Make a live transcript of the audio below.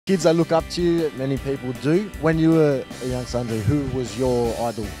Kids, I look up to you, many people do. When you were a young Andriy, who was your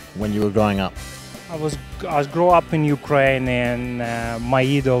idol when you were growing up? I grew up in Ukraine, and my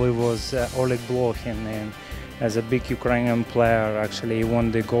idol was Oleg Blokhin, and as a big Ukrainian player, actually he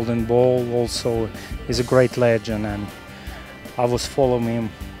won the Golden Ball. Also, he's a great legend, and I was following him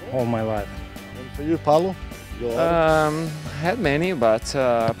all my life. And for you, Paolo, your idol? I had many, but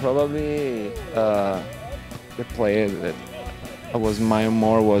probably the player that I was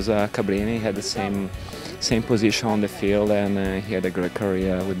more was Cabrini. He had the same position on the field, and he had a great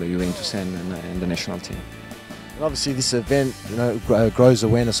career with the Juventus and the national team. And obviously, this event, grows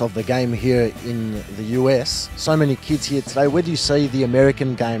awareness of the game here in the US. So many kids here today. Where do you see the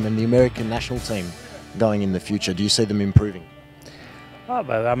American game and the American national team going in the future? Do you see them improving? Oh,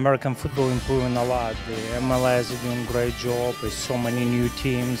 but American football improving a lot. The MLS is doing a great job. There's so many new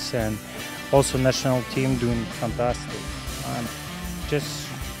teams, and also national team doing fantastic. Just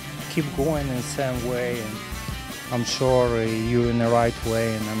keep going in the same way, and I'm sure you're in the right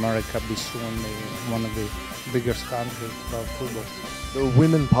way, and America be soon one of the biggest countries for football. The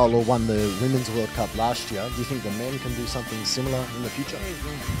women, Paolo, won the Women's World Cup last year. Do you think the men can do something similar in the future?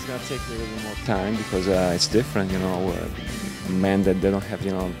 It's going to take a little more time because it's different, men that they don't have,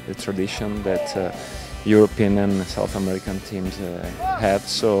 the tradition that European and South American teams have.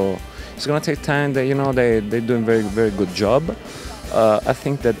 So it's going to take time. They're doing very, very good job. I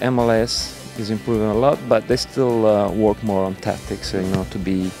think that MLS is improving a lot, but they still work more on tactics, to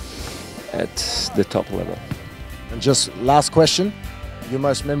be at the top level. And just last question, your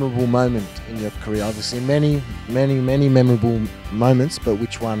most memorable moment in your career? Obviously many memorable moments, but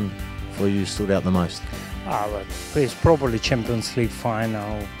which one for you stood out the most? It's probably Champions League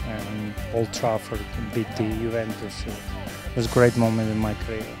final and Old Trafford beat the Juventus. It was a great moment in my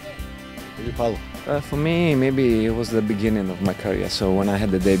career. For you, Paolo? For me, maybe it was the beginning of my career. So when I had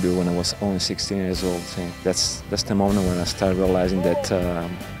the debut when I was only 16 years old, that's the moment when I started realizing that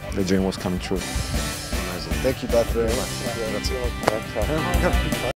the dream was coming true. Amazing. Thank you both very much. Yeah, that's it.